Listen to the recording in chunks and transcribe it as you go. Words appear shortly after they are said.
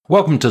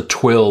Welcome to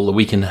TWIL, the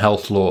Week in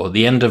Health Law,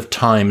 the End of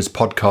Times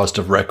podcast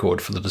of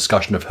record for the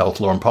discussion of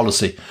health law and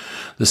policy.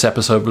 This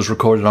episode was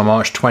recorded on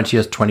March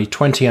 20th,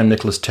 2020. I'm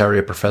Nicholas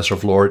Terrier, Professor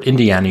of Law at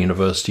Indiana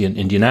University in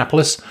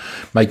Indianapolis.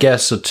 My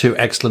guests are two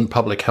excellent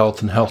public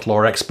health and health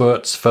law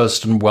experts.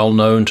 First and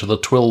well-known to the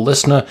TWIL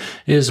listener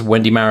is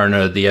Wendy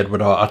Mariner, the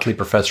Edward R. Utley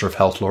Professor of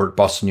Health Law at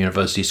Boston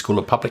University School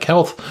of Public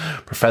Health,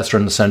 Professor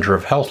in the Center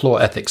of Health Law,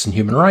 Ethics and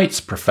Human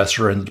Rights,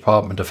 Professor in the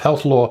Department of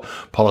Health Law,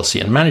 Policy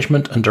and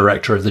Management, and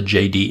Director of the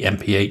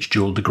JD-MPH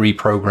dual degree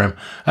program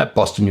at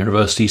Boston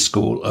University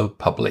School of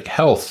Public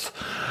Health.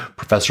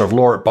 Professor of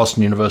Law at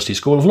Boston University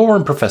School of Law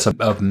and Professor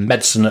of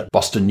Medicine at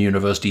Boston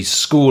University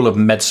School of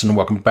Medicine.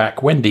 Welcome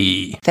back,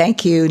 Wendy.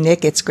 Thank you,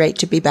 Nick. It's great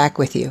to be back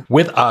with you.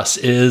 With us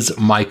is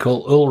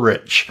Michael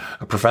Ulrich,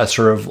 a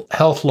Professor of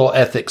Health Law,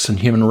 Ethics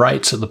and Human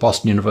Rights at the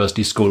Boston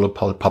University School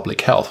of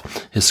Public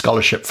Health. His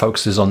scholarship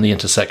focuses on the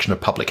intersection of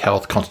public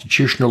health,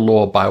 constitutional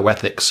law,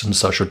 bioethics and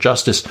social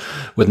justice,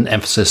 with an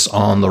emphasis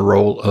on the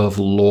role of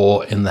law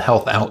in the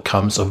health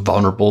outcomes of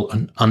vulnerable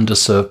and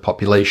underserved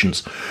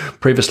populations.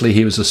 Previously,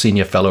 he was a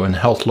senior fellow in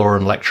health law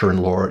and lecturer in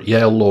law at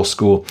Yale Law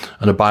School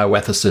and a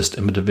bioethicist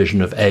in the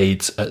Division of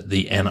AIDS at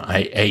the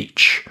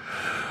NIH.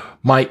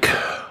 Mike,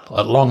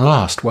 at long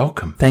last,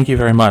 welcome. Thank you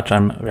very much.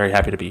 I'm very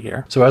happy to be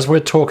here. So as we're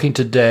talking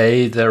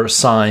today, there are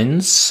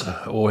signs,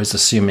 always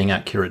assuming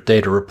accurate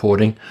data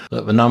reporting,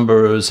 that the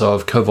numbers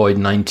of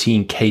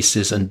COVID-19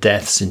 cases and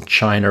deaths in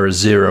China are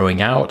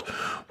zeroing out,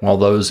 while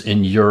those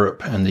in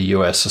Europe and the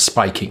US are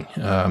spiking.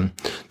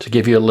 To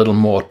give you a little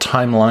more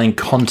timeline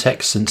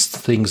context, since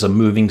things are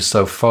moving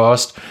so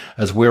fast,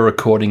 as we're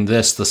recording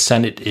this, the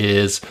Senate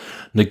is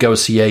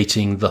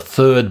negotiating the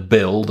third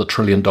bill, the $1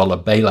 trillion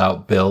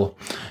bailout bill,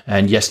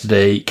 and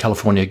yesterday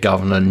California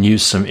Governor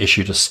Newsom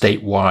issued a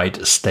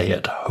statewide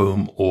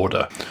stay-at-home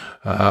order.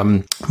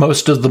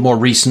 Most of the more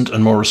recent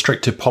and more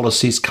restrictive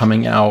policies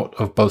coming out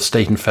of both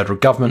state and federal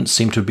governments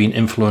seem to have been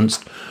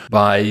influenced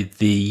by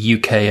the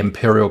UK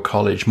Imperial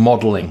College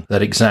modelling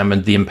that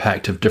examined the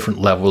impact of different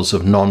levels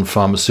of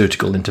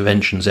non-pharmaceutical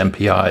interventions,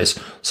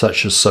 MPIs,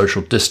 such as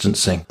social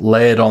distancing.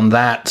 Layered on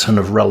that, and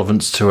of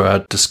relevance to our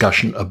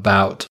discussion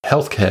about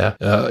healthcare,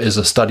 is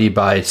a study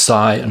by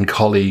Tsai and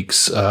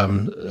colleagues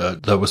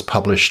that was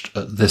published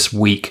this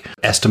week,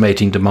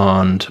 estimating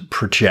demand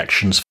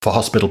projections for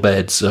hospital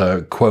beds,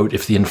 quote,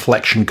 if the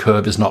inflection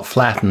curve is not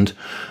flattened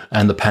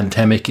and the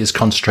pandemic is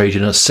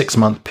concentrated in a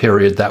 6-month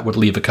period, that would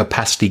leave a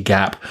capacity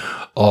gap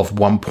of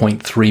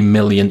 1.3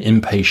 million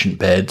inpatient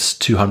beds,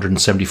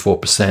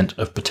 274%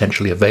 of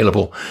potentially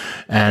available,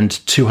 and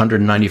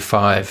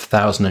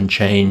 295,000 and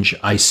change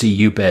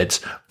ICU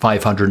beds,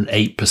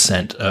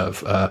 508%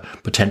 of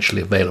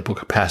potentially available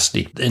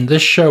capacity. In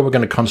this show, we're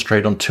going to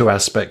concentrate on two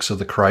aspects of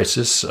the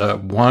crisis.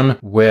 One,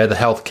 where the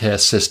healthcare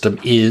system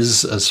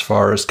is as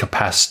far as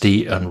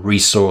capacity and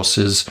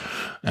resources,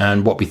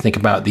 and what we think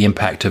about the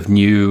impact of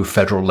new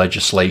federal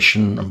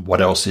legislation and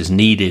what else is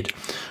needed.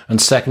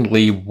 And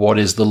secondly, what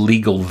is the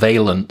legal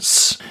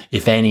valence,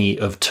 if any,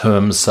 of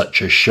terms such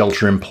as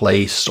shelter in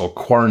place or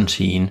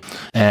quarantine,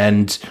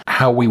 and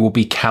how we will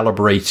be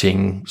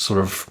calibrating sort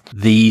of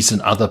these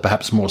and other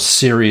perhaps more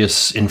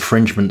serious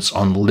infringements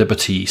on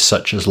liberty,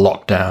 such as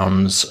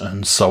lockdowns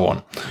and so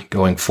on,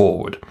 going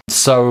forward.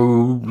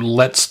 So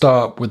let's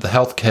start with the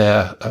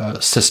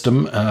healthcare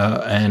system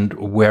and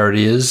where it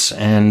is,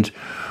 and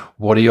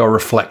what are your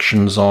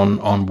reflections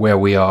on where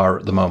we are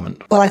at the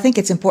moment? Well, I think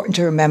it's important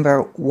to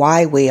remember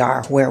why we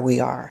are where we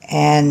are.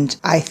 And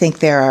I think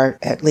there are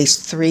at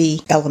least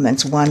three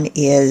elements. One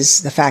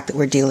is the fact that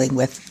we're dealing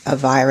with a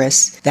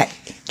virus that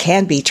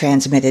can be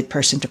transmitted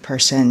person to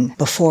person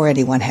before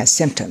anyone has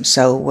symptoms.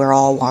 So we're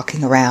all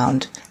walking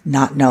around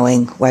not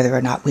knowing whether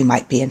or not we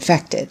might be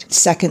infected.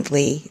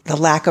 Secondly, the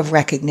lack of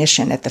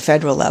recognition at the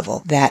federal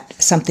level that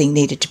something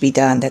needed to be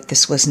done, that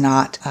this was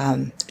not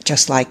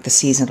just like the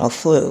seasonal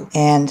flu.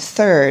 And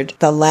third,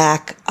 the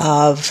lack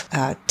of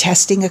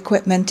testing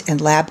equipment and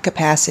lab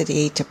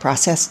capacity to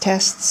process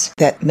tests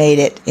that made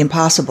it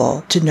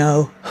impossible to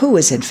know who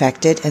was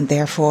infected and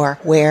therefore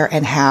where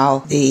and how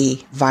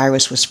the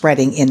virus was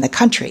spreading in the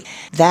country.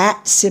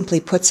 That simply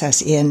puts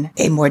us in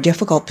a more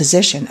difficult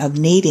position of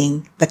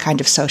needing the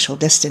kind of social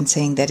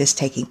distancing that is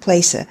taking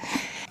place.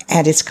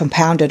 And it's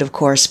compounded, of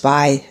course,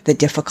 by the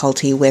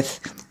difficulty with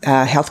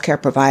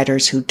healthcare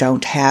providers who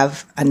don't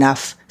have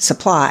enough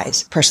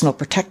supplies, personal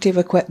protective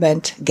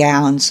equipment,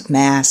 gowns,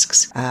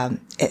 masks,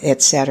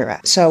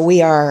 etc. So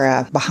we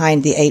are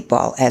behind the 8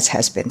 ball, as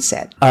has been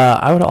said.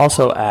 I would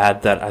also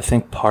add that I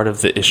think part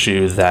of the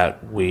issue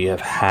that we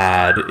have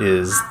had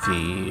is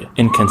the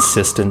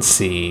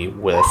inconsistency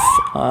with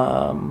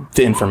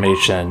the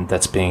information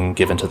that's being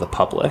given to the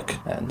public.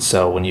 And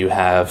so when you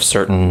have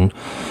certain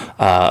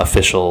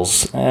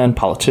officials and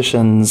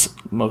politicians,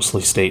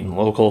 mostly state and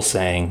local,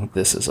 saying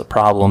this is a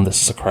problem,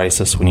 this is a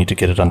crisis, we need to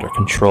get it under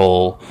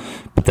control,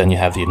 but then you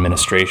have the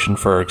administration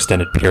for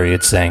extended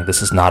periods saying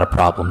this is not a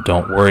problem,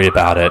 don't worry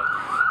about it.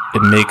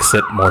 It makes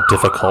it more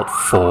difficult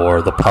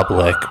for the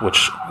public,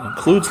 which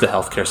includes the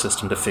healthcare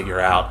system, to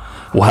figure out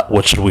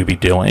what should we be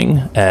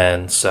doing?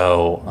 And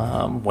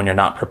so when you're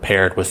not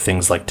prepared with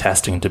things like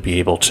testing to be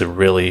able to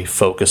really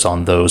focus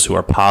on those who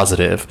are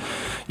positive,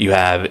 you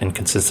have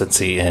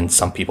inconsistency in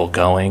some people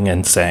going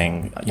and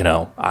saying,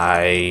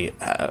 I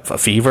have a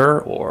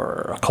fever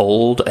or a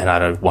cold and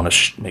I want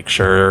to make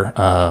sure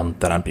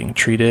that I'm being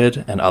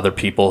treated, and other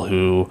people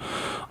who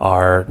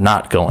are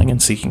not going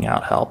and seeking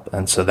out help.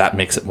 And so that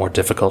makes it more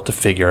difficult to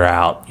figure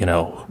out,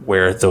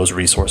 where those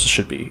resources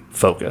should be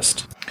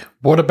focused.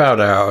 What about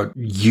our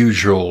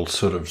usual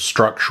sort of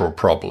structural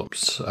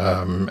problems?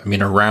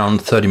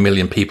 Around 30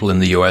 million people in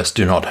the US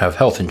do not have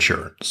health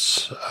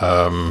insurance.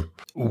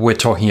 We're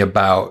talking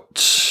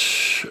about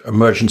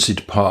emergency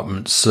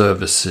department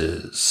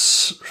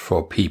services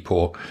for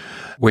people,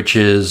 which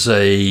is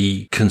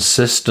a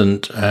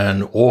consistent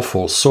and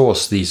awful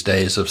source these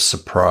days of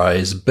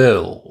surprise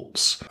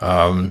bills.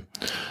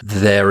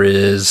 There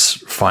is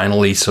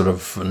finally sort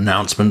of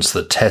announcements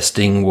that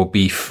testing will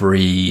be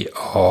free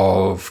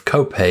of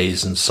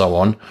copays and so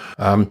on.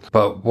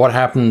 But what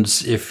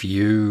happens if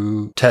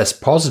you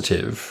test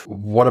positive?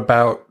 What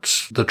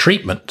about the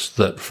treatment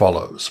that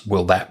follows?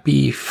 Will that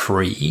be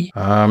free?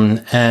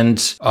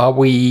 And have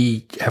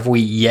we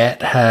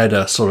yet had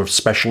a sort of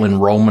special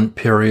enrollment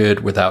period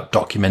without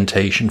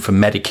documentation for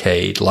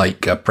Medicaid,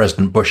 like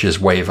President Bush's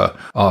waiver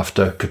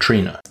after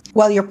Katrina?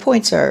 Well, your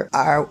points are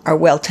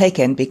well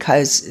taken, because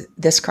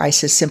this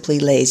crisis simply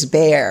lays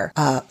bare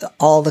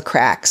all the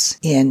cracks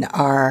in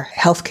our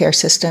healthcare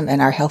system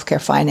and our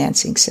healthcare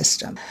financing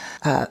system.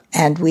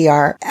 And we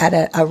are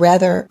at a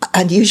rather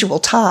unusual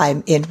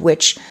time in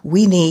which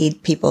we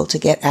need people to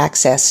get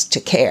access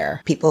to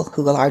care, people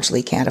who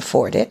largely can't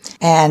afford it.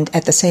 And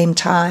at the same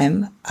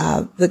time,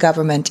 the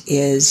government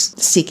is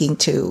seeking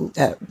to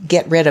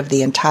get rid of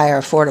the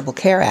entire Affordable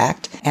Care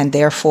Act, and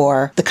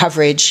therefore the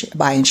coverage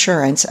by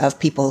insurance of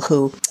people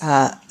who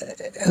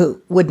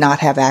would not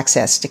have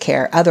access to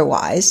care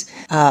otherwise.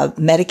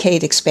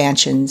 Medicaid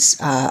expansions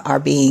are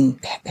being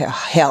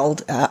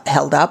held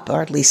up,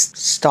 or at least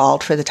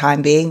stalled for the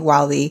time being,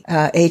 while the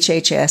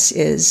HHS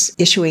is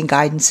issuing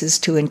guidances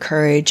to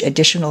encourage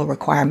additional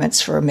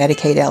requirements for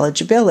Medicaid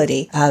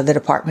eligibility. The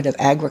Department of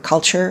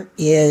Agriculture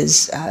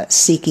is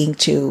seeking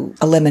to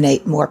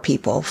eliminate more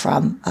people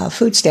from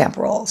food stamp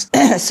rolls.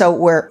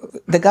 So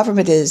the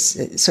government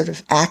is sort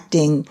of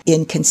acting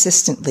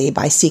inconsistently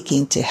by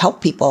seeking to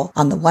help people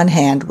on the one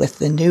hand with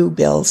the new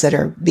bills that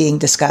are being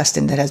discussed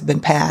and that has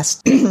been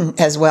passed,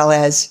 as well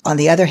as on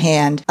the other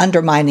hand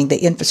undermining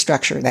the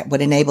infrastructure that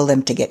would enable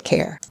them to get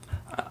care.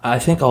 I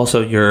think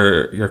also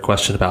your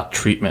question about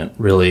treatment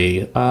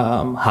really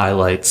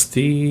highlights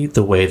the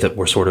way that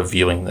we're sort of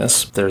viewing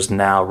this. There's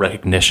now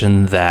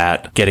recognition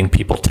that getting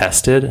people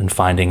tested and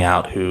finding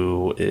out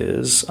who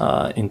is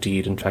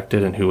indeed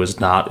infected and who is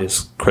not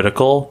is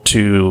critical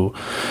to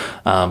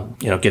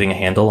getting a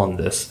handle on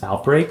this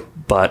outbreak.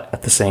 But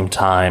at the same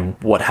time,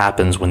 what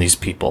happens when these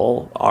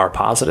people are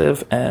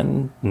positive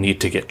and need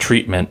to get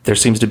treatment? There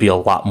seems to be a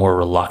lot more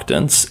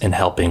reluctance in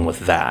helping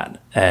with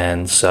that.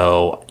 And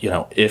so,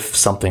 if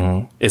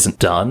something isn't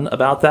done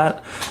about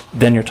that,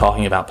 then you're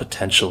talking about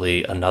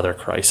potentially another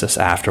crisis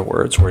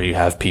afterwards, where you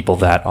have people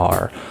that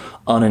are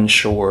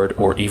uninsured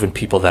or even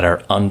people that are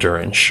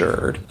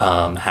underinsured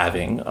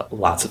having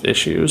lots of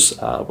issues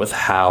with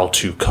how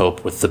to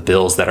cope with the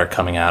bills that are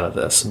coming out of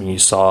this. I mean, you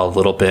saw a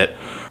little bit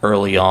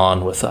early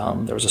on with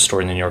there was a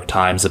story in the New York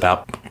Times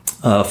about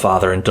a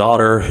father and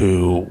daughter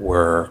who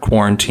were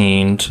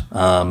quarantined,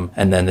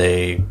 and then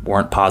they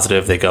weren't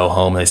positive. They go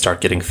home and they start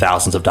getting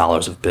thousands of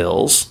dollars of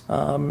bills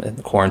in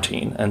the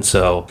quarantine. And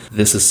so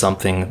this is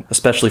something,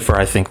 especially for,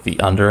 I think, the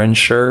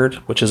underinsured,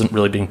 which isn't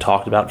really being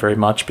talked about very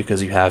much,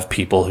 because you have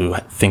people who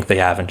think they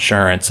have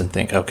insurance and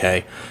think,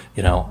 okay,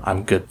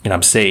 I'm good,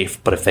 I'm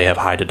safe. But if they have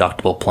high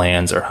deductible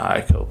plans or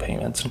high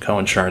co-payments and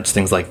co-insurance,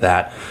 things like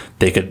that,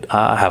 they could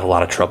have a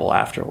lot of trouble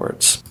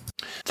afterwards.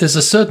 There's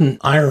a certain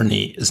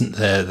irony, isn't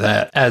there,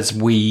 that as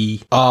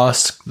we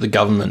ask the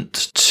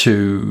government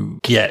to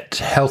get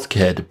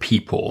healthcare to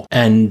people,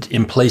 and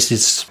in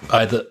places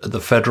either at the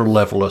federal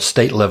level or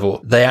state level,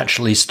 they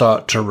actually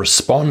start to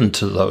respond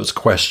to those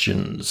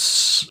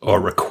questions or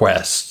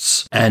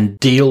requests and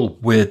deal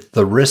with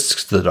the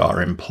risks that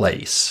are in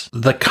place.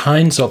 The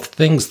kinds of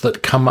things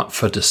that come up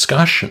for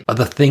discussion are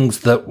the things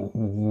that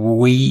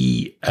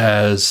we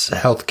as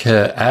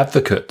healthcare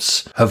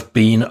advocates have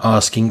been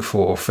asking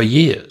for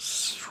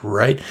years.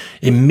 Right?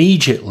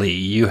 Immediately,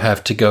 you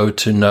have to go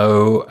to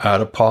no out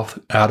of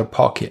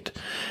pocket.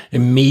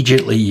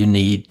 Immediately, you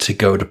need to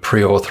go to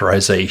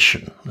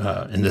pre-authorization,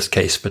 in this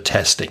case for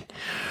testing.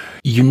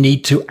 You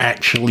need to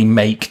actually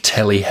make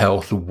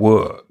telehealth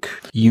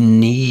work. You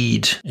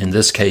need, in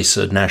this case,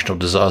 a national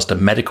disaster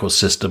medical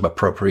system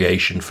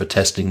appropriation for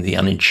testing the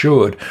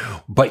uninsured,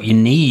 but you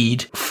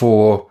need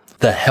for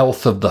the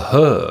health of the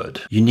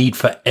herd. You need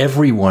for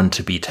everyone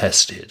to be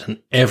tested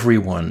and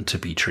everyone to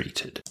be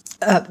treated.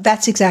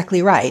 That's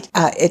exactly right.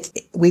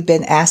 We've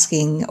been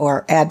asking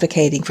or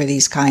advocating for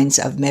these kinds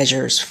of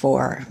measures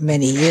for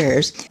many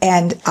years,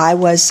 and I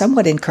was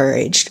somewhat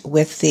encouraged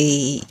with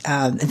the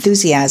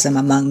enthusiasm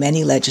among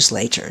many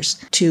legislatures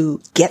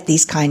to get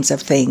these kinds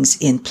of things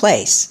in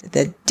place.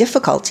 The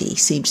difficulty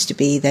seems to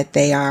be that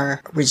they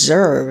are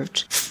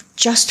reserved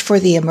just for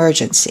the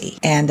emergency,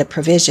 and the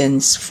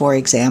provisions, for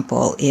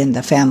example, in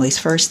the Families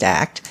First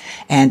Act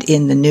and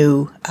in the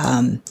new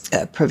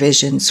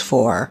provisions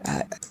for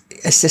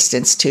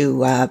assistance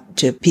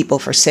to people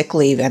for sick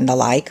leave and the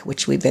like,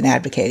 which we've been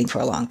advocating for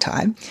a long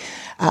time,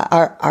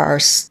 are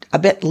a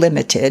bit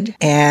limited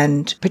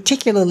and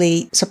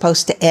particularly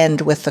supposed to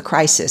end with the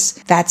crisis.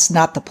 That's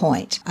not the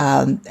point.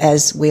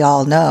 As we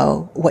all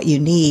know, what you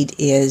need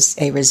is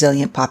a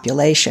resilient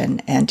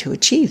population, and to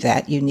achieve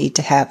that, you need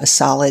to have a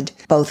solid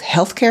both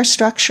healthcare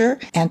structure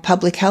and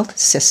public health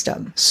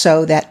system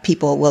so that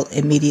people will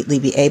immediately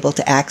be able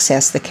to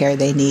access the care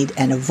they need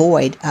and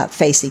avoid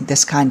facing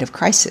this kind of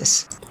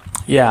crisis.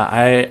 Yeah,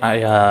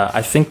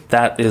 I think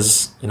that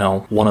is,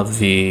 one of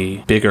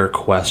the bigger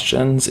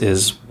questions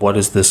is what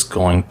is this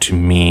going to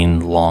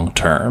mean long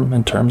term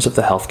in terms of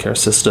the healthcare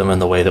system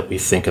and the way that we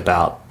think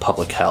about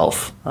public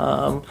health.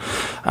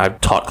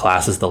 I've taught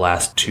classes the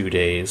last 2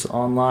 days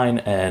online,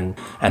 and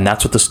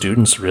that's what the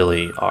students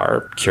really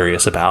are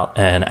curious about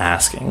and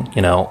asking.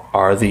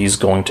 Are these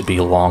going to be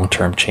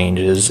long-term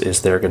changes?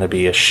 Is there going to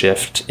be a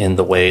shift in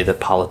the way that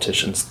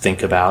politicians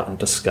think about and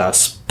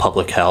discuss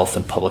public health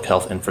and public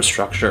health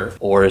infrastructure?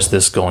 Or is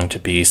this going to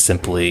be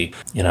simply,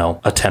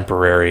 a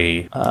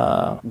temporary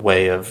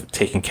way of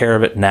taking care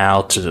of it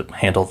now to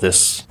handle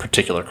this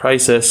particular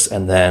crisis,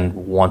 and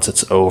then once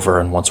it's over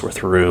and once we're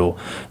through,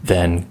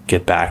 then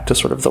get back to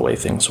sort of the way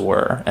things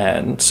were?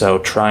 And so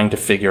trying to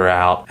figure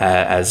out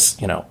as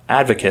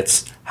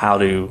advocates how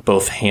to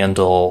both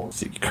handle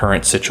the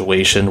current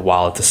situation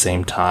while at the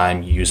same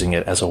time using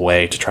it as a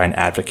way to try and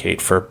advocate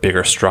for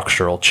bigger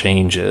structural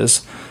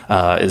changes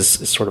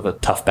is sort of a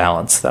tough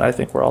balance that I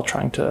think we're all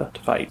trying to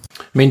fight.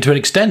 I mean, to an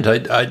extent,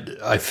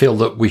 I feel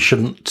that we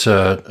shouldn't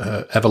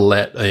ever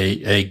let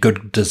a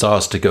good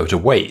disaster go to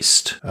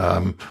waste.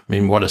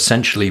 What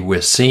essentially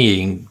we're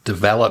seeing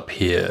develop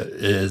here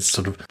is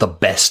sort of the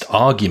best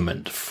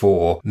argument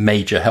for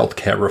major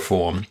healthcare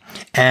reform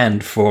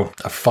and for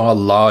a far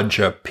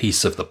larger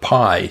piece of the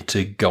pie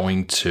to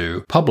going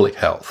to public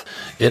health.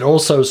 It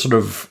also sort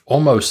of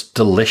almost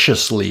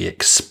deliciously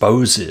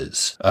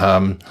exposes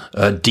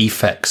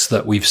defects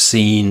that we've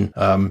seen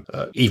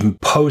even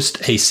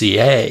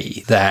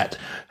post-ACA that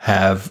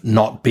have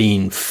not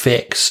been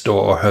fixed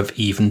or have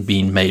even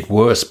been made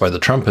worse by the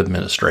Trump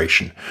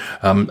administration.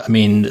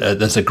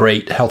 There's a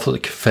great health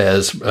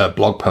affairs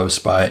blog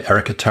post by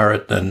Erica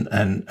Turrett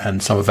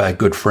and some of our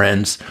good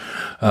friends,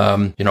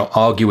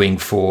 arguing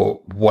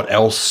for what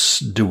else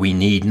do we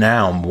need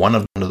now. And one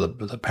of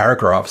the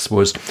paragraphs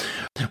was,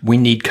 we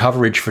need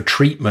coverage for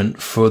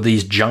treatment for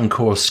these junk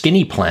or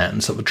skinny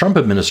plans that the Trump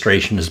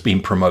administration has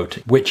been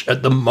promoting, which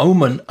at the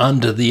moment,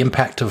 under the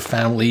Impact of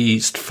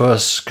Families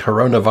First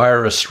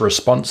Coronavirus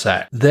Response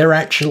Act, they're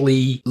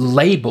actually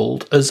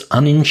labeled as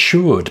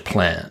uninsured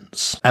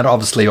plans. And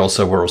obviously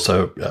we're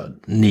also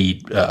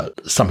need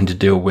something to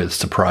deal with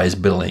surprise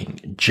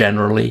billing.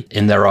 Generally,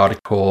 in their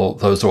article,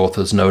 those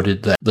authors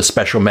noted that the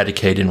special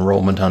Medicaid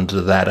enrollment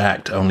under that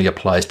act only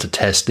applies to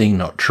testing,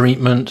 not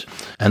treatment.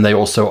 And they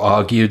also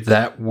argued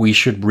that we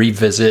should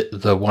revisit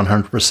the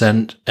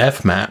 100%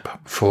 FMAP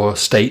for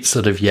states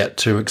that have yet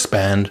to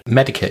expand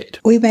Medicaid.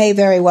 We may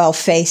very well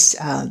face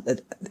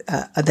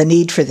the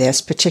need for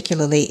this,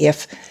 particularly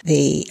if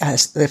the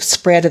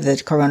spread of the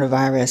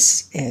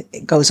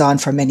coronavirus goes on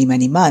for many,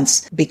 many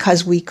months,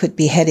 because we could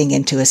be heading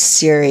into a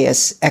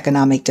serious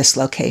economic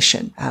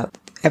dislocation.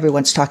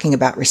 Everyone's talking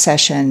about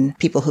recession.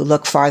 People who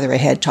look farther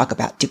ahead talk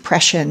about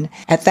depression.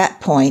 At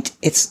that point,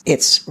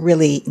 it's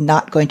really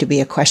not going to be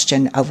a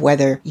question of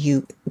whether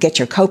you get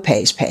your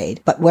copays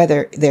paid, but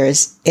whether there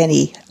is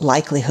any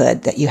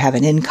likelihood that you have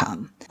an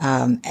income.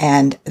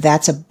 And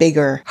that's a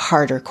bigger,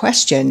 harder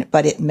question,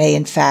 but it may,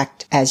 in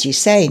fact, as you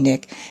say,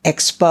 Nick,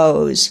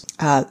 expose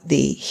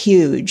the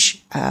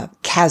huge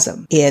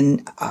chasm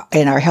in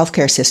our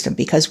healthcare system,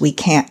 because we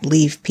can't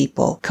leave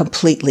people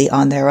completely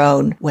on their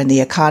own when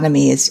the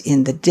economy is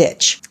in the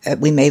ditch.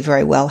 We may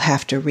very well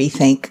have to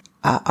rethink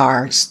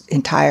our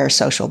entire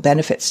social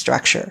benefit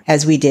structure,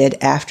 as we did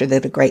after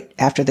the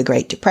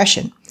Great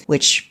Depression,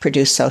 which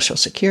produced Social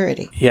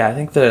Security. Yeah, I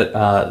think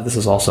that this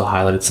has also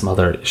highlighted some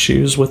other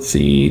issues with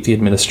the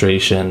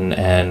administration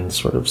and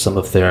sort of some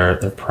of their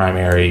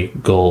primary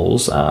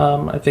goals.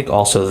 I think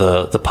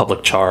also the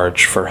public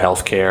charge for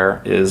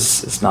healthcare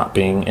is not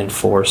being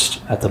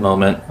enforced at the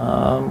moment,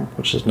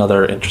 which is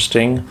another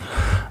interesting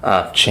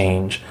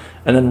change.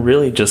 And then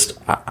really just,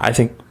 I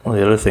think one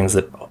of the other things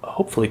that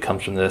hopefully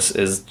comes from this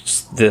is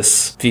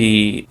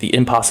the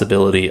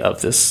impossibility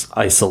of this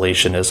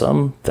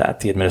isolationism that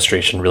the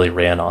administration really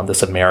ran on.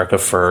 This America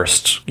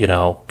first,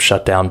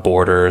 shut down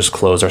borders,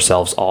 close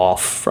ourselves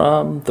off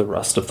from the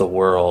rest of the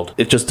world.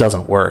 It just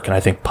doesn't work. And I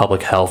think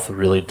public health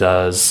really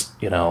does,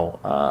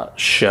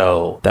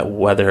 show that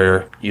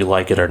whether you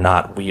like it or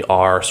not, we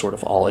are sort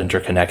of all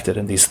interconnected,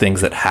 and these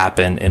things that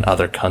happen in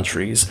other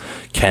countries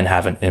can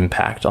have an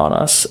impact on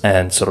us.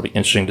 And so it'll be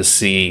interesting to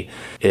see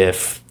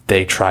if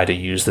they try to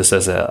use this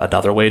as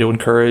another way to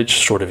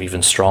encourage sort of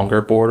even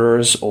stronger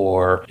borders,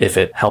 or if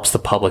it helps the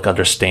public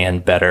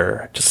understand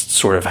better just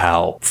sort of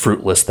how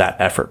fruitless that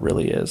effort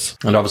really is.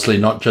 And obviously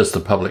not just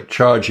the public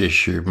charge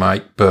issue,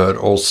 Mike, but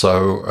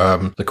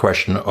also the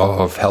question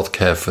of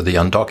healthcare for the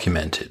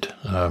undocumented.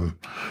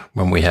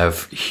 When we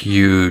have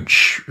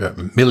huge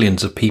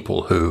millions of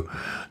people who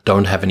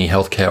don't have any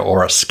healthcare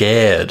or are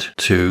scared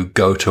to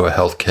go to a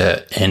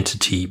healthcare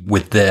entity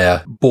with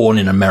their born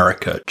in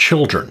America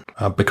children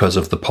because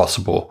of the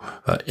possible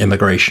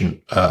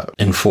immigration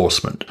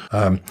enforcement.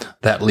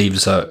 That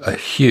leaves a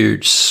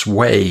huge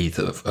swathe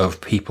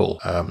of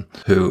people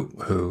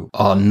who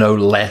are no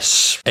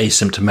less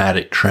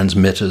asymptomatic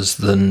transmitters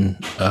than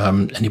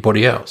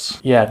anybody else.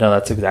 Yeah, no,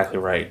 that's exactly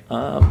right.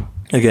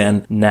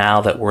 Again, now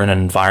that we're in an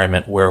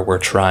environment where we're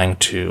trying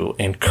to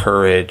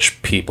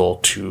encourage people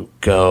to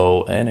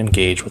go and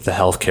engage with the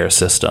healthcare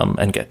system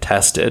and get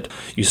tested,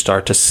 you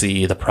start to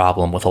see the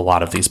problem with a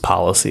lot of these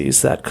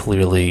policies that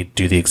clearly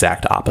do the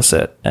exact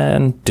opposite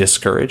and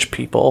discourage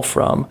people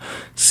from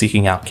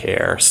seeking out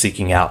care,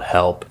 seeking out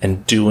help,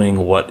 and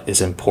doing what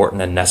is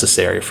important and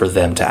necessary for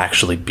them to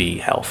actually be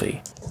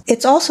healthy.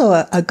 It's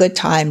also a good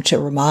time to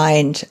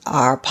remind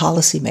our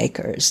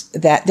policymakers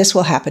that this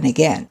will happen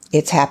again.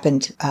 It's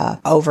happened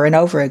over and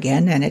over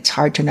again, and it's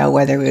hard to know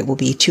whether it will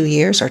be 2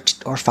 years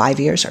or 5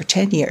 years or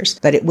 10 years,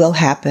 but it will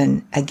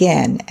happen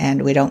again,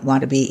 and we don't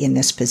want to be in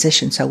this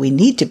position. So we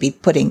need to be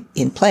putting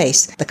in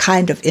place the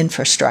kind of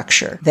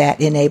infrastructure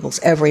that enables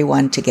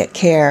everyone to get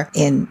care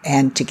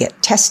and to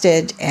get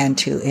tested and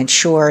to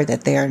ensure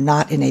that they are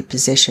not in a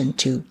position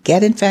to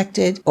get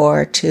infected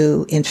or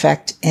to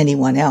infect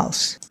anyone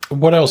else.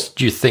 What else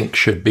do you think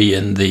should be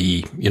in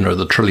the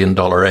 $1 trillion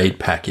aid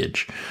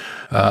package?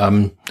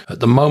 At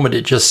the moment,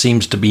 it just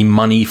seems to be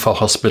money for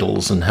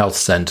hospitals and health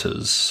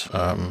centers.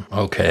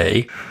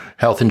 Okay.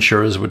 Health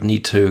insurers would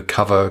need to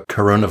cover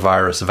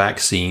coronavirus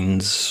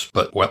vaccines,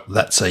 but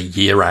that's a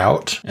year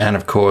out. And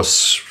of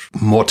course,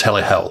 more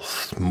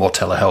telehealth.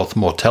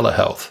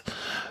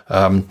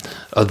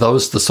 Are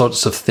those the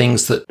sorts of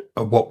things that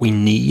are what we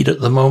need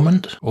at the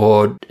moment?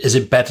 Or is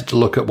it better to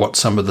look at what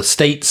some of the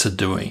states are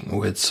doing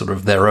with sort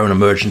of their own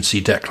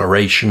emergency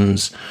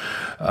declarations,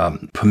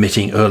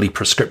 permitting early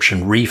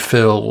prescription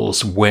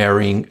refills,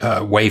 waiving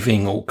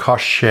all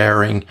cost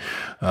sharing,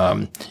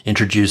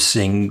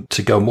 introducing,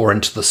 to go more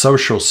into the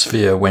social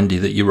sphere, Wendy,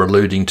 that you were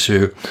alluding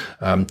to,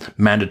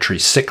 mandatory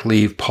sick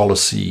leave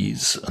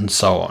policies and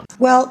so on?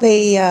 Well,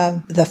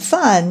 the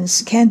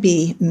funds can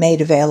be made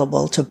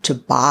available to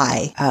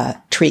buy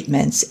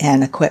treatments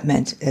and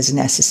equipment as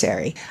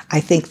necessary. I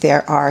think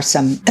there are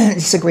some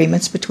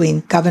disagreements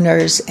between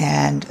governors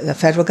and the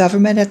federal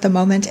government at the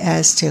moment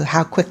as to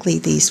how quickly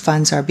these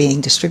funds are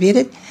being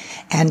distributed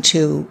and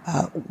to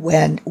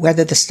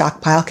whether the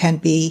stockpile can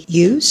be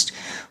used.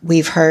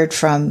 We've heard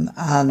from,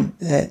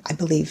 I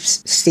believe,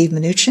 Steve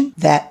Mnuchin,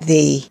 that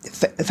the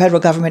federal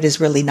government is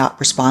really not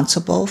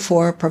responsible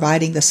for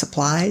providing the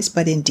supplies,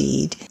 but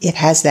indeed it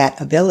has that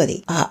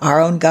ability. Our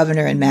own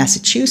governor in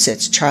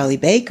Massachusetts, Charlie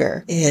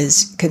Baker,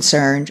 is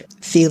concerned,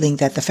 feeling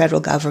that the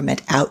federal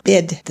government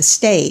outbid the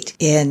state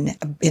in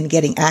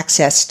getting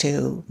access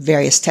to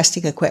various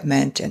testing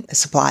equipment and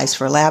supplies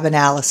for lab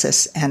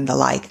analysis and the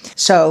like.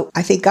 So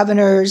I think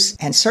governors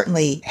and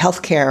certainly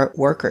healthcare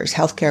workers,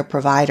 healthcare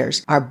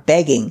providers are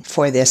begging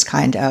for this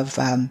kind of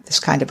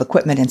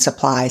equipment and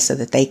supply so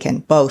that they can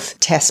both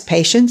test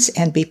patients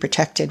and be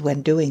protected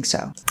when doing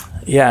so.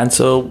 Yeah, and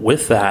so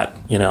with that,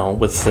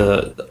 with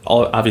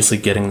obviously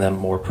getting them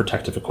more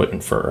protective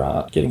equipment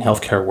for getting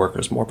healthcare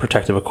workers more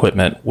protective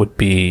equipment would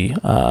be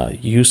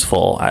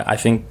useful. I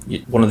think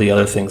one of the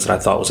other things that I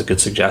thought was a good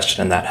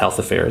suggestion in that Health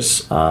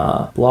Affairs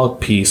blog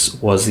piece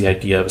was the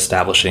idea of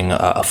establishing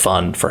a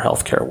fund for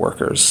healthcare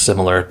workers,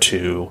 similar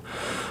to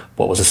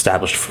what was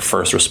established for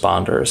first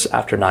responders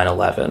after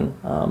 9/11.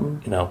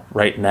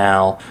 Right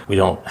now we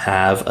don't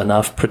have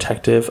enough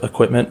protective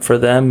equipment for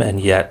them, and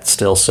yet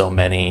still so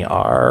many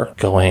are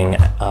going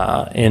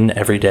in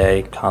every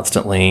day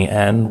constantly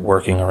and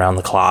working around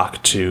the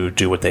clock to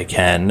do what they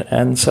can.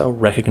 And so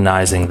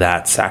recognizing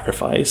that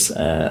sacrifice,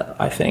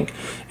 I think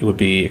it would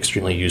be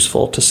extremely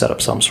useful to set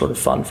up some sort of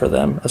fund for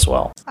them as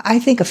well. I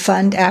think a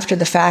fund after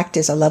the fact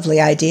is a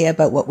lovely idea,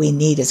 but what we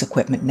need is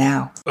equipment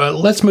now.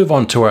 Let's move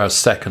on to our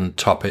second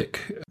topic,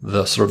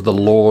 the sort of the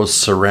laws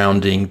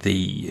surrounding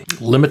the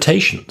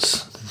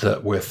limitations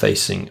that we're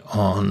facing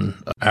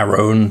on our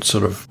own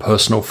sort of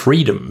personal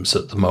freedoms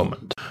at the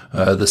moment.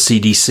 The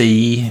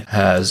CDC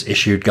has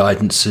issued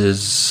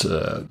guidances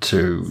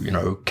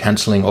to,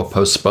 canceling or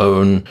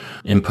postpone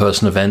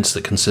in-person events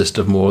that consist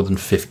of more than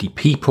 50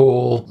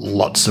 people.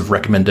 Lots of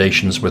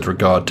recommendations with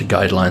regard to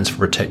guidelines for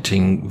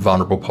protecting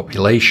vulnerable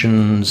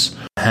populations,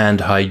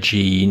 hand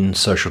hygiene,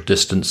 social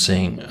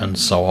distancing, and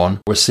so on.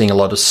 We're seeing a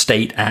lot of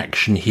state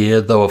action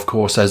here, though, of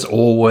course, as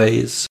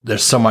always,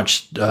 there's so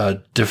much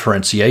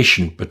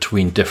differentiation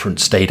between different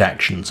state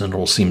actions, and it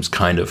all seems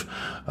kind of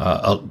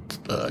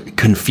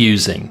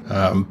confusing.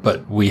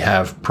 But we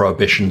have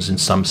prohibitions in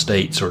some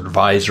states or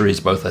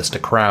advisories, both as to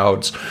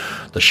crowds,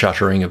 the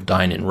shuttering of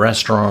dine-in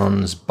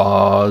restaurants,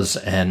 bars,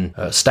 and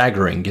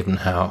staggering, given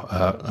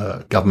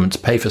how governments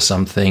pay for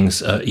some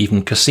things,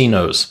 even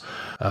casinos.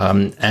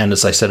 And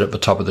as I said at the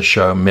top of the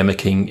show,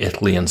 mimicking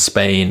Italy and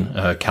Spain,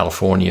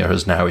 California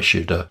has now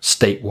issued a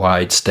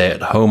statewide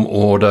stay-at-home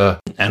order.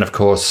 And of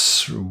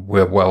course,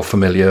 we're well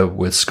familiar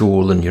with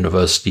school and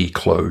university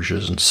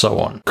closures and so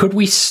on. Could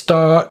we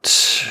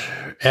start,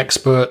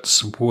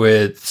 experts,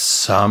 with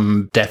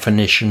some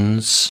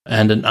definitions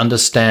and an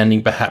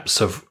understanding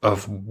perhaps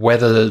of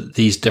whether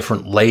these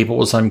different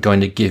labels I'm going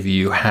to give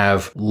you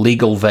have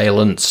legal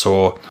valence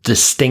or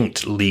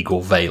distinct legal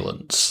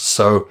valence?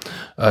 So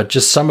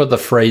just some of the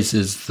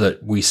phrases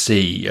that we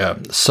see: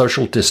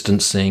 social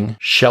distancing,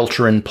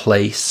 shelter in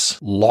place,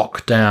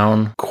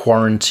 lockdown,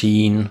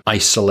 quarantine,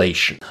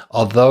 isolation.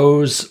 Are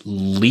those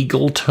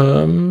legal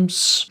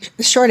terms?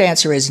 The short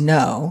answer is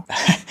no,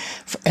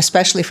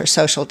 especially for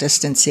social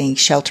distancing,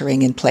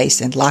 sheltering in place,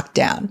 and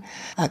lockdown.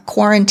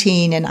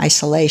 Quarantine and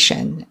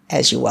isolation,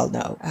 as you well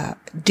know,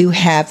 do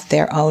have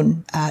their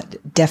own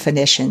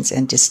definitions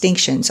and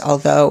distinctions,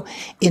 although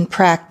in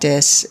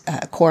practice,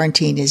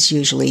 quarantine is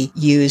usually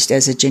used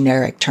as a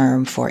generic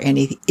term for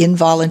any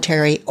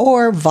involuntary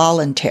or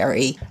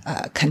voluntary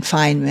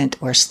confinement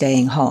or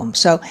staying home.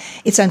 So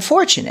it's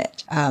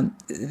unfortunate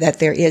that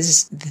there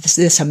is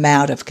this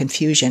amount of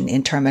confusion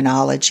in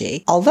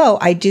terminology, although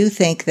I do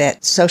think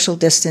that social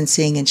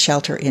distancing and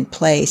shelter in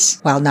place,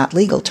 while not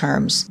legal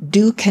terms,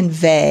 do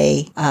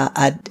convey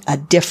a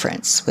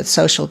difference, with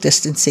social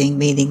distancing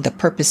meaning the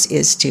purpose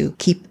is to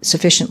keep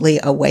sufficiently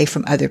away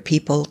from other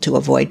people to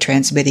avoid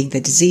transmitting the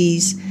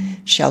disease.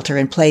 Shelter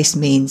in place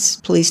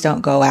means please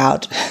don't go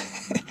out.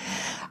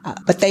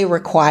 But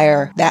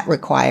that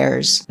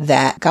requires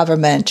that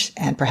government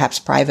and perhaps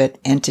private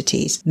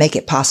entities make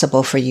it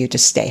possible for you to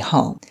stay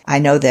home. I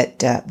know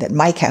that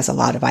Mike has a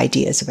lot of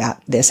ideas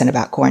about this and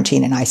about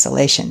quarantine and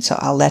isolation, so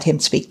I'll let him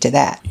speak to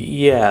that.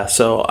 Yeah,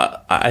 so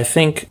I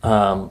think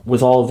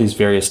with all of these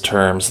various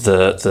terms,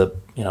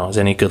 as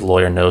any good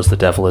lawyer knows, the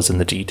devil is in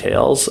the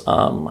details.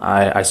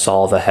 I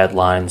saw the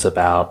headlines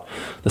about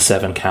the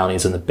 7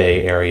 counties in the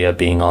Bay Area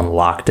being on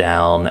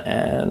lockdown,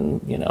 and,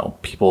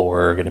 people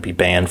were going to be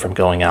banned from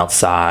going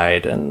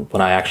outside. And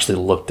when I actually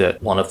looked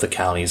at one of the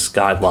county's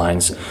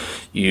guidelines,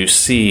 you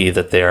see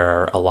that there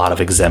are a lot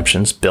of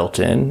exemptions built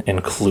in,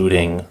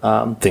 including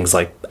things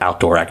like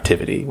outdoor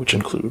activity, which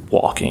include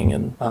walking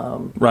and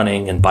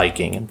running and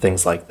biking and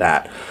things like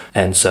that.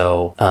 And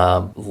so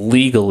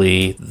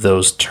legally,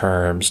 those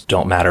terms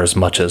don't matter as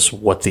much as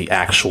what the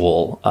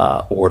actual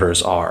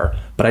orders are.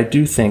 But I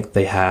do think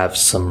they have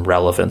some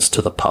relevance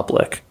to the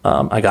public.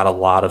 I got a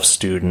lot of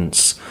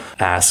students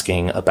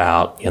asking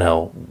about,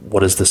 what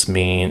does this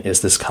mean?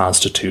 Is this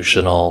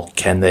constitutional?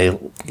 Can they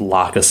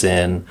lock us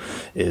in?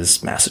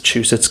 Is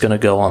Massachusetts going to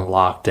go on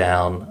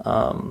lockdown?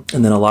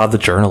 And then a lot of the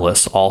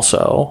journalists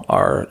also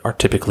are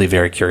typically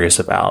very curious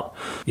about,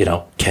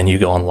 can you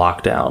go on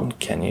lockdown?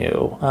 Can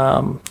you,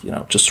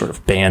 just sort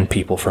of ban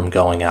people from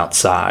going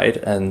outside?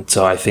 And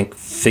so I think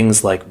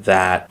things like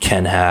that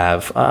can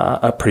have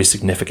a pretty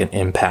significant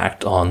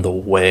impact on the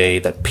way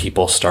that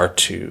people start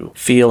to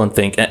feel and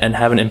think, and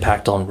have an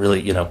impact on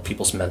really,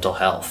 people's mental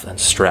health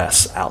and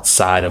stress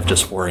outside of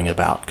just worrying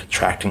about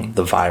contracting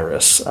the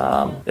virus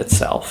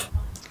itself.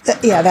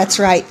 Yeah, that's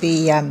right.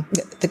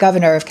 The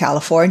governor of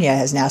California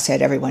has now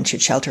said everyone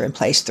should shelter in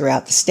place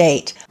throughout the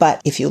state.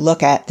 But if you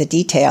look at the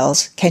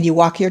details, can you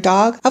walk your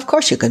dog? Of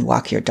course you can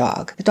walk your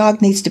dog. The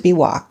dog needs to be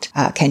walked.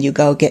 Can you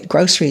go get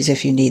groceries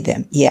if you need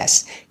them?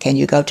 Yes. Can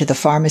you go to the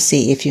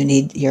pharmacy if you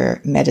need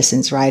your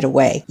medicines right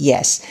away?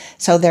 Yes.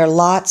 So there are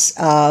lots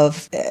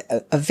of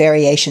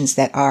variations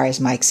that are, as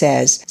Mike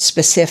says,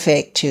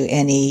 specific to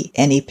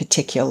any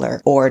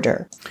particular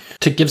order.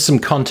 To give some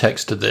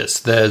context to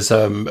this, there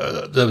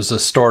was a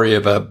story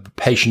of a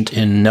patient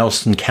in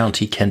Nelson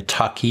County,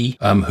 Kentucky,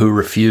 who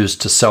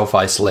refused to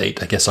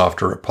self-isolate, I guess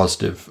after a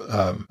positive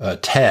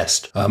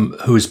test,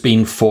 who's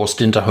been forced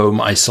into home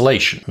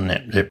isolation.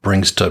 And it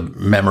brings to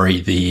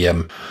memory the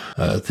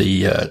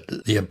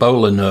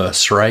Ebola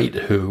nurse, right,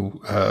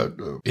 who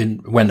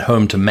went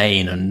home to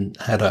Maine and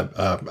had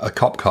a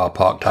cop car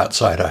parked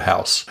outside her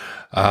house.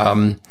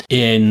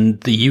 In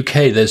the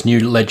UK, there's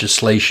new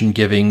legislation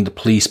giving the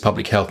police,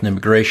 public health and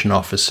immigration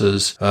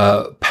officers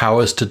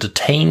powers to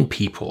detain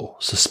people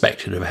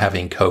suspected of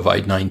having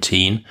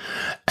COVID-19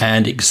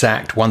 and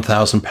exact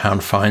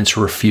 £1,000 fines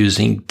for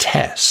refusing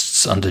tests.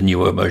 states under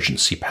new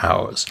emergency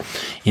powers.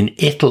 In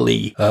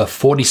Italy,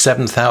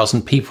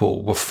 47,000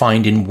 people were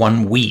fined in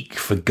 1 week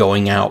for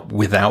going out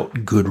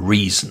without good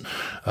reason.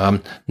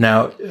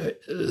 Now,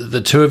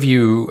 the two of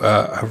you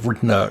have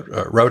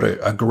wrote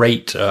a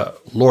great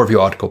law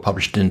review article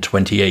published in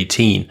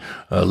 2018,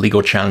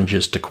 Legal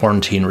Challenges to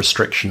Quarantine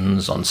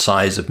Restrictions on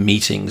Size of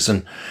Meetings.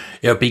 And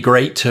it would be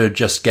great to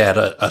just get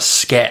a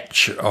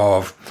sketch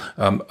of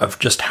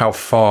just how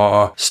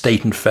far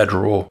state and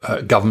federal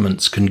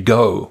governments can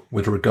go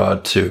with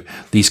regard to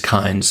these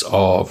kinds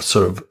of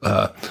sort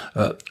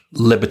of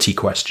liberty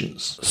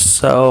questions.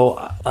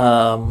 So,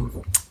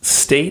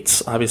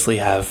 states obviously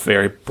have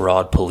very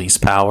broad police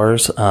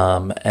powers,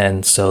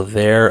 and so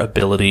their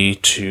ability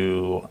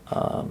to,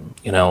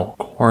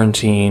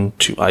 quarantine,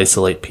 to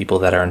isolate people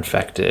that are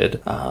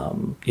infected,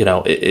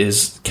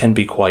 can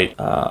be quite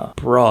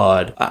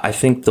broad. I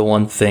think the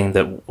one thing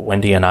that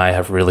Wendy and I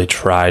have really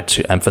tried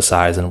to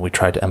emphasize, and we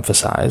tried to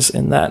emphasize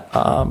in that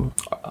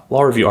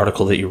law review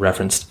article that you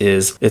referenced,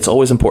 is it's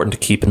always important to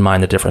keep in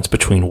mind the difference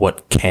between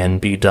what can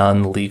be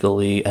done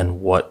legally and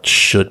what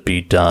should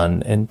be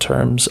done in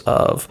terms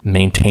of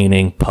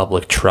maintaining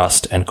public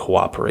trust and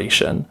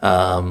cooperation.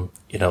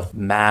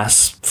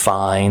 Mass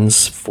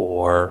fines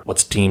for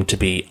what's deemed to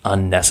be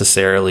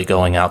unnecessarily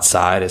going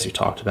outside, as you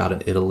talked about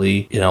in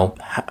Italy,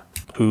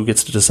 who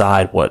gets to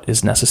decide what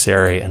is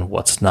necessary and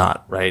what's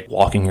not, right?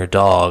 Walking your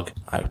dog,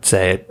 I would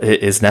say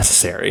it is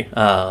necessary.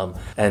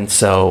 And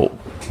so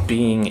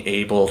being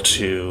able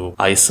to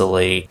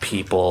isolate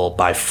people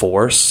by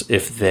force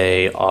if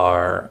they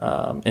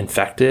are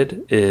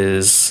infected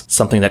is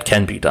something that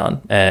can be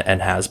done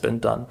and has been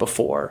done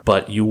before.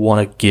 But you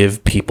want to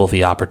give people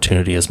the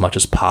opportunity as much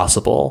as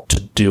possible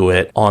to do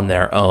it on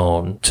their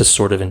own, to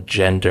sort of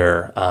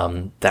engender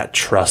that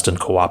trust and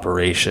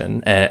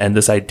cooperation. And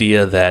this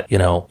idea that,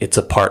 it's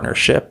a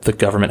partnership. The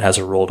government has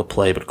a role to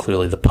play, but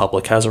clearly the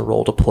public has a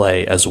role to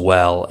play as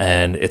well.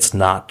 And it's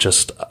not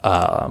just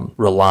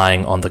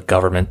relying on the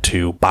government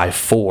to, by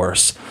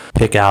force,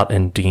 pick out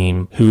and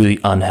deem who the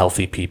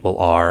unhealthy people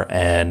are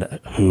and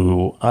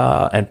who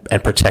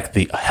and protect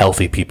the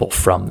healthy people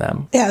from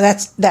them. Yeah,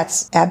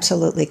 that's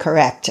absolutely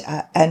correct.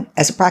 And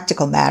as a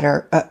practical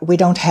matter, we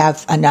don't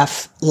have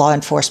enough law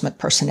enforcement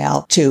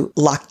personnel to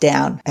lock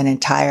down an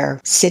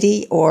entire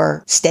city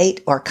or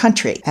state or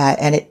country.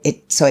 And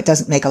so it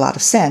doesn't make a lot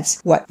of sense.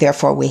 What,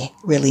 therefore, we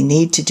really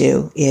need to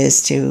do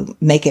is to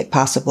make it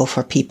possible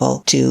for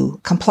people to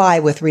comply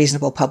with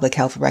reasonable public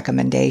health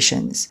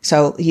recommendations.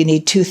 So you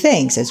need two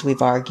things, as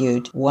we've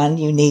argued. One,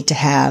 you need to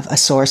have a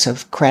source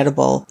of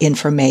credible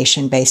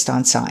information based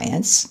on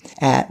science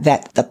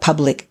that the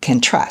public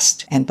can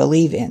trust and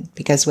believe in,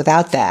 because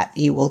without that,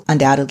 you will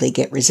undoubtedly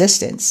get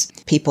resistance.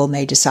 People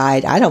may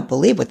decide, I don't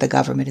believe what the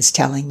government is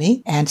telling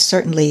me. And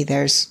certainly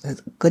there's a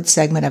good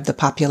segment of the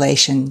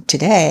population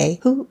today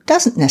who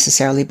doesn't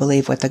necessarily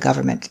believe what the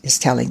government is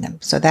telling them.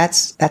 So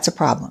that's a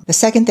problem. The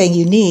second thing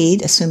you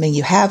need, assuming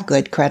you have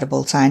good,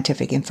 credible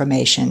scientific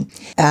information,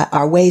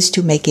 are ways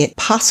to make it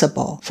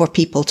possible for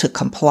people to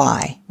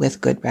comply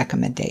with good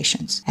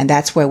recommendations. And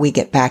that's where we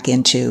get back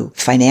into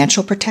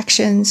financial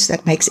protections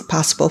that makes it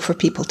possible for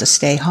people to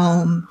stay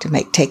home,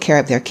 to take care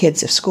of their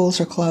kids if schools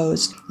are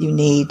closed. You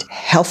need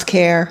health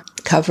care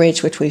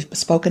coverage, which we've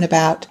spoken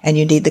about, and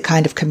you need the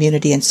kind of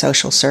community and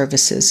social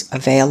services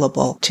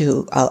available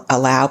to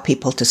allow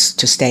people to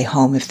stay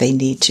home if they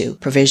need to.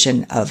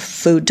 Provision of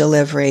food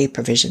delivery,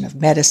 provision of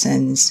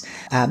medicines,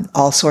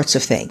 all sorts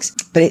of things.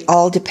 But it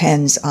all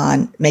depends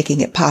on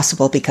making it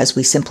possible, because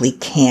we simply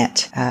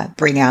can't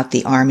bring out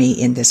the army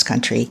in this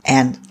country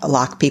and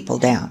lock people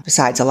down.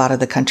 Besides, a lot of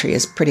the country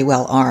is pretty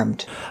well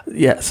armed.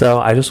 Yeah, so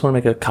I just want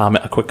to make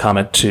a quick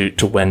comment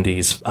to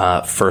Wendy's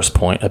first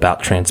point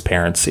about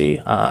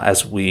transparency.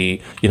 As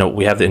we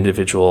have the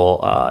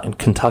individual in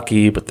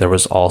Kentucky, but there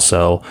was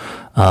also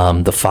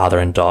the father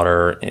and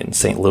daughter in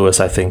St. Louis,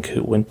 I think,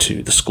 who went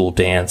to the school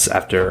dance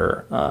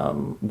after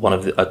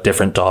a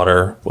different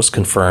daughter was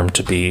confirmed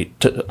to be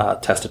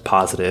tested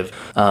positive.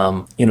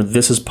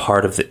 This is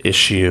part of the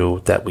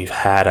issue that we've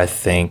had, I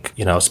think,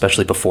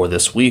 especially before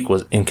this week,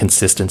 was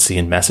inconsistency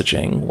in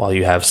messaging. While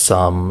you have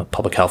some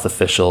public health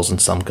officials and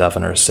some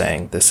governors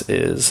saying this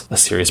is a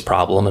serious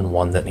problem and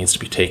one that needs to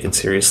be taken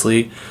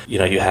seriously,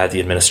 you had the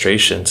administration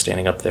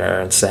standing up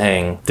there and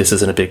saying, this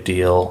isn't a big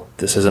deal.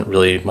 This isn't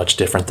really much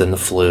different than the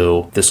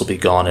flu. This will be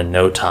gone in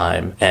no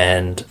time.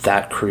 And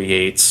that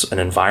creates an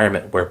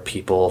environment where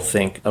people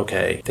think,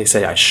 okay, they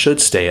say I should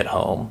stay at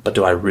home, but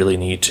do I really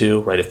need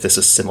to, right? If this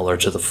is similar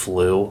to the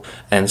flu.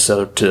 And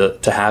so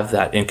to have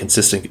that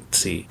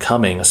inconsistency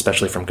coming,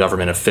 especially from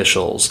government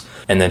officials,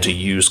 and then to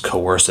use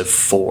coercive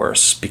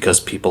force because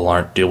people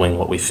aren't doing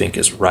what we think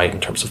is right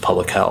in terms of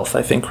public health,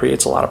 I think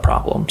creates a lot of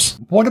problems.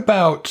 What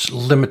about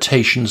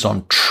limitations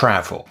on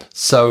travel.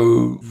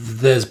 So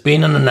there's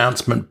been an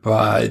announcement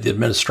by the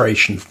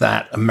administration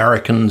that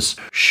Americans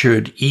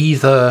should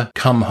either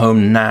come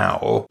home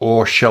now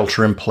or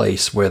shelter in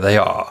place where they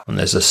are. And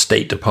there's a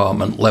State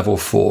Department level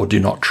 4 do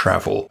not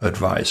travel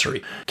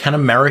advisory. Can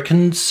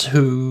Americans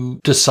who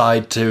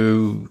decide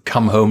to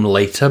come home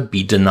later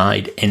be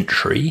denied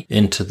entry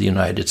into the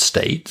United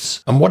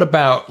States? And what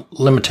about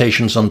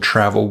limitations on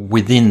travel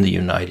within the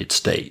United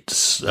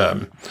States?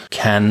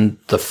 Can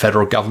the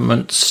federal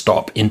government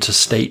stop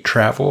interstate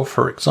travel,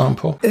 for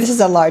example? This is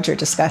a larger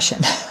discussion,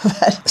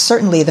 but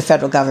certainly the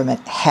federal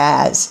government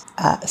has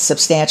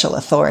substantial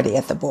authority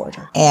at the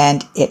border,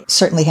 and it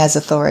certainly has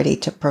authority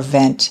to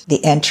prevent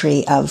the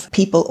entry of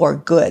people or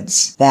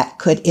goods that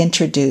could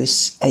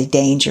introduce a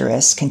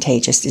dangerous,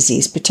 contagious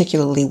disease,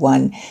 particularly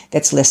one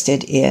that's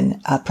listed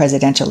in a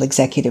presidential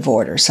executive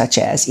order, such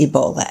as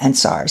Ebola and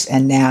SARS,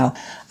 and now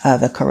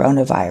the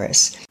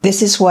coronavirus.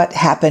 This is what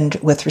happened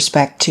with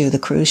respect to the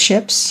cruise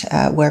ships,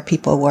 where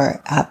people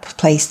were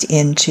placed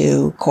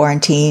into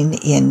quarantine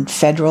in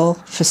federal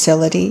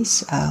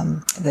facilities,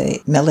 the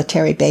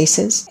military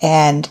bases,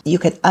 and you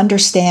could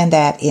understand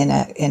that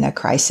in a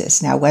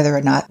crisis. Now, whether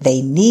or not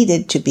they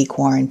needed to be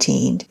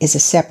quarantined is a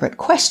separate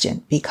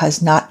question,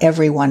 because not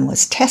everyone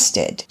was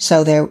tested,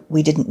 so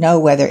we didn't know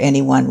whether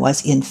anyone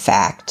was in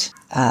fact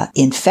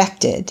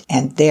infected,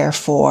 and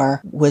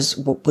therefore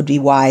would be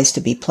wise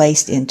to be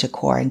placed into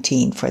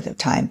quarantine for the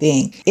time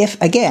being.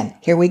 If, again,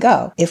 here we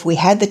go, if we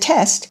had the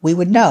test, we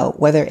would know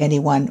whether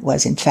anyone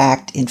was in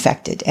fact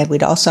infected, and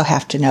we'd also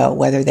have to know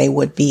whether they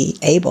would be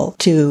able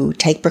to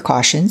take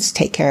precautions,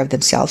 take care of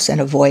themselves, and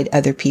avoid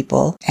other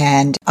people,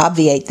 and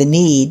obviate the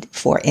need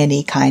for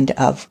any kind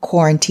of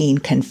quarantine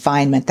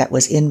confinement that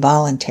was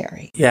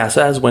involuntary. Yeah,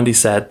 so as Wendy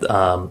said,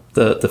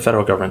 the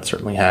federal government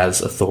certainly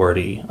has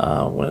authority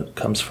when it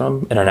comes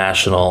from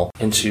international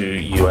into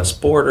U.S.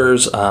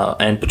 borders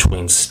and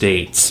between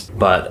states.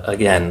 But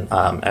again,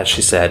 as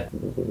she said,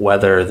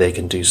 whether they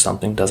can do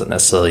something doesn't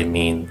necessarily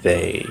mean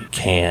they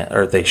can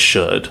or they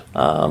should.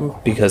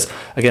 Because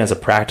again, as a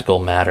practical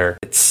matter,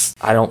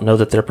 I don't know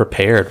that they're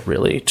prepared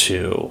really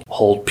to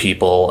hold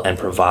people and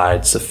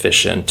provide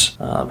sufficient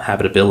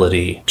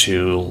habitability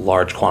to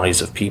large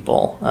quantities of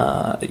people.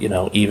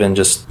 Even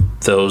just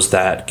those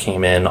that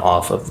came in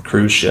off of the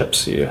cruise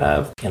ships, you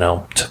have,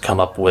 to come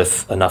up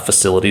with enough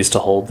facilities to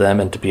hold them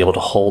and to be able to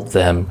hold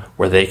them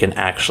where they can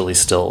actually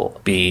still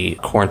be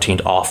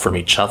quarantined off from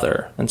each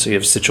other. And so you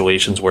have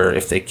situations where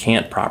if they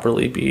can't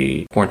properly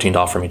be quarantined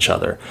off from each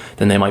other,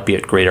 then they might be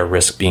at greater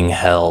risk being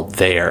held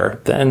there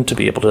than to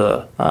be able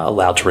to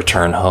allowed to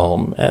return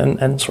home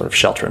and sort of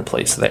shelter in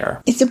place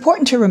there. It's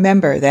important to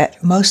remember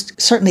that most,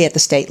 certainly at the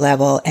state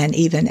level and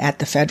even at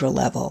the federal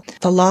level,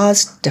 the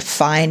laws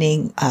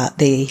defining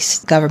the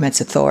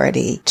government's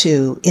authority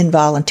to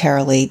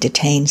involuntarily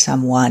detain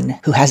someone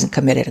who hasn't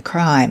committed a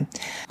crime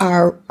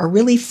are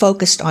really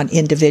focused on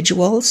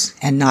individuals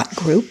and not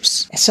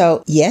groups.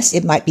 So yes,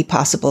 it might be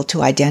possible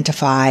to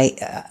identify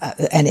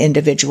an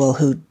individual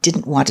who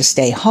didn't want to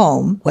stay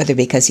home, whether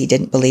because he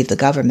didn't believe the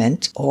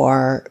government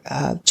or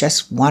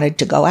just wanted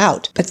to go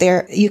out. But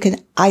there, you can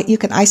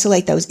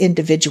isolate those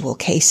individual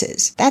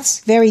cases. That's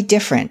very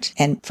different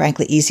and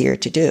frankly easier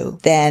to do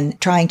than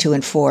trying to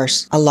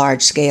enforce a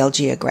large-scale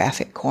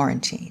geographic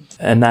quarantine.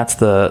 And that's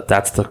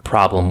the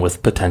problem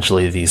with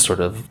potentially these sort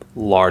of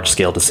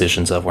large-scale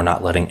decisions of we're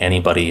not letting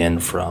anybody in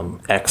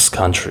from X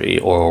country,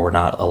 or we're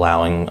not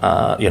allowing,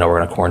 we're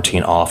going to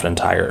quarantine off an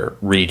entire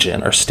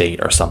region or state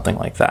or something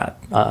like that.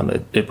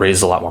 It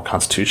raises a lot more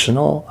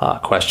constitutional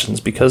questions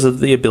because of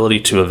the ability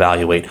to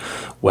evaluate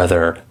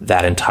whether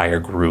that entire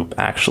group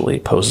actually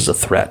poses a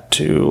threat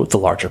to the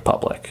larger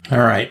public. All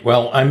right.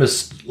 Well, I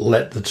must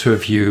let the two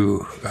of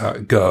you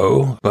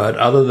go. But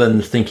other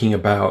than thinking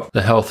about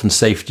the health and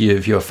safety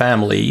of your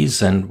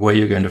families and where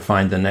you're going to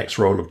find the next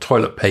roll of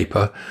toilet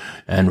paper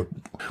and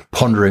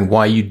pondering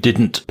why you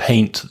didn't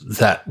paint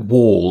that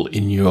wall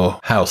in your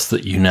house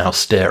that you now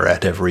stare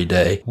at every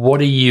day,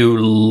 what are you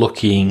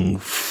looking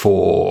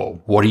for?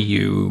 What are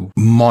you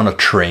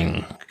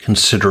monitoring,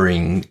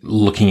 considering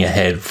looking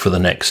ahead for the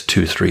next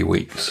 2-3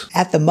 weeks?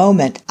 At the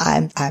moment,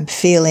 I'm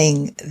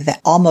feeling that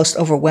almost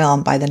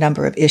overwhelmed by the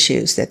number of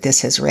issues that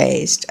this has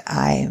raised.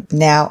 I'm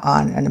now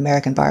on an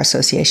American Bar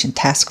Association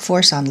task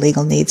force on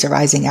legal needs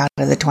arising out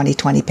of the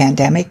 2020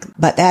 pandemic,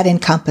 but that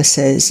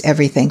encompasses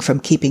everything from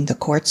keeping the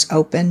courts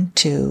open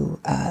to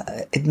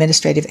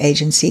administrative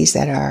agencies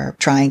that are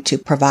trying to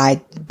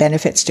provide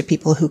benefits to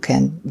people who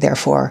can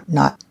therefore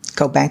not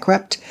go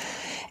bankrupt.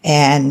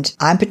 And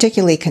I'm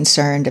particularly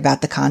concerned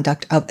about the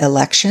conduct of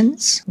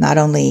elections, not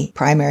only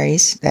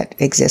primaries that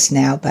exist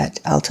now,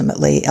 but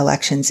ultimately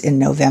elections in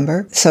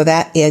November. So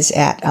that is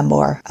at a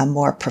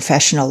more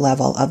professional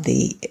level of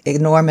the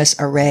enormous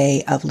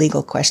array of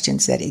legal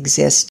questions that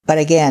exist. But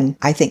again,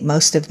 I think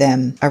most of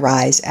them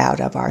arise out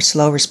of our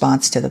slow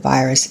response to the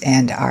virus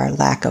and our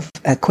lack of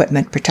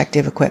equipment,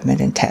 protective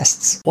equipment, and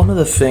tests. One of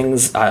the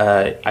things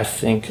I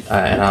think,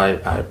 and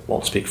I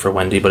won't speak for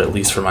Wendy, but at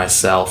least for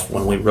myself,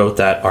 when we wrote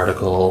that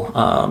article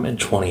article in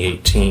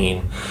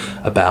 2018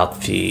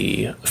 about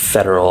the new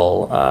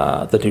federal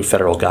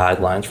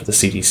guidelines for the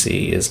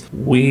CDC is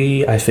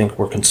I think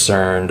we're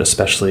concerned,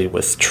 especially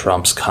with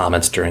Trump's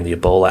comments during the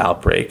Ebola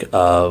outbreak,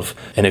 of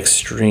an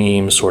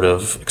extremely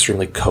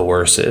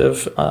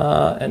coercive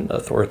and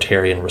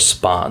authoritarian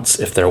response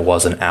if there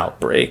was an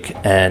outbreak.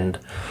 And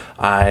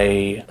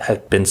I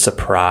have been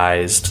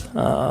surprised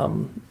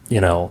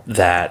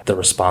that the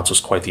response was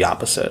quite the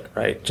opposite,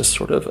 right? Just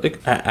sort of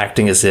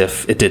acting as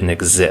if it didn't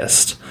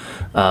exist.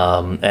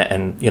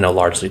 And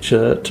largely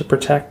to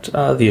protect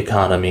the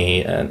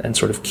economy and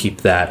sort of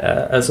keep that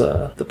as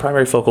the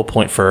primary focal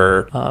point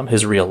for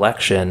his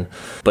reelection.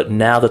 But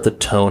now that the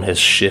tone has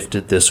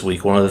shifted this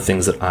week, one of the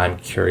things that I'm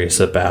curious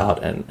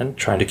about and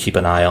trying to keep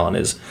an eye on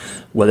is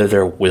whether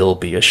there will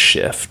be a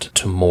shift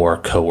to more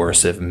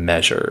coercive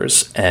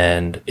measures.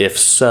 And if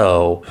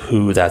so,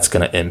 who that's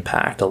going to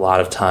impact. A lot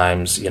of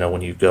times,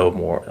 when you go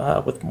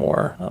more with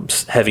more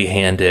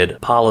heavy-handed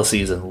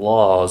policies and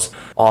laws,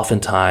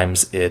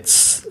 oftentimes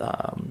it's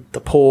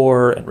the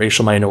poor and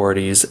racial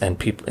minorities and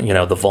people,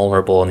 the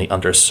vulnerable and the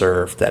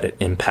underserved that it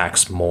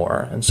impacts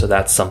more. And so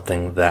that's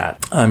something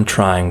that I'm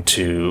trying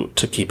to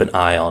keep an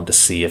eye on to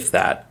see if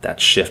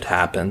that shift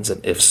happens.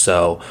 And if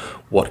so,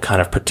 what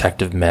kind of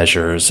protective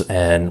measures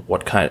and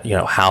what kind,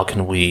 how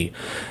can we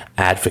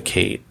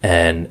advocate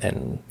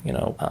and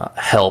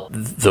help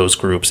those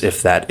groups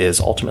if that is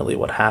ultimately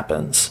what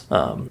happens.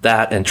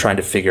 That and trying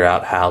to figure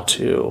out how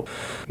to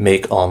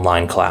make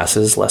online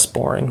classes less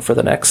boring for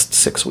the next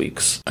 6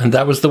 weeks. And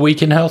that was the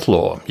Week in Health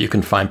Law. You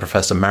can find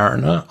Professor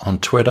Mariner on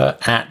Twitter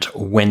at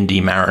Wendy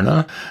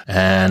Mariner,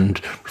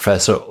 and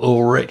Professor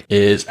Ulrich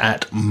is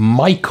at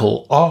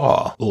Michael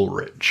R.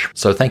 Ulrich.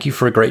 So thank you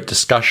for a great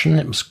discussion.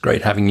 It was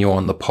great having you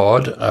on the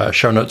pod.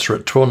 Show notes are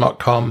at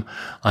twill.com.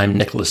 I'm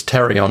Nicholas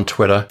Terry on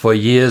Twitter. For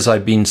years,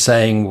 I've been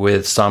saying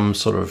with some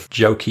sort of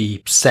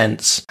jokey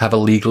sense, have a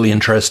legally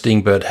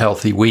interesting but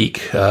healthy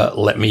week.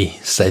 Let me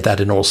say that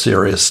in all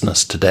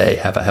seriousness today.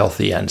 Have a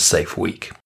healthy and safe week.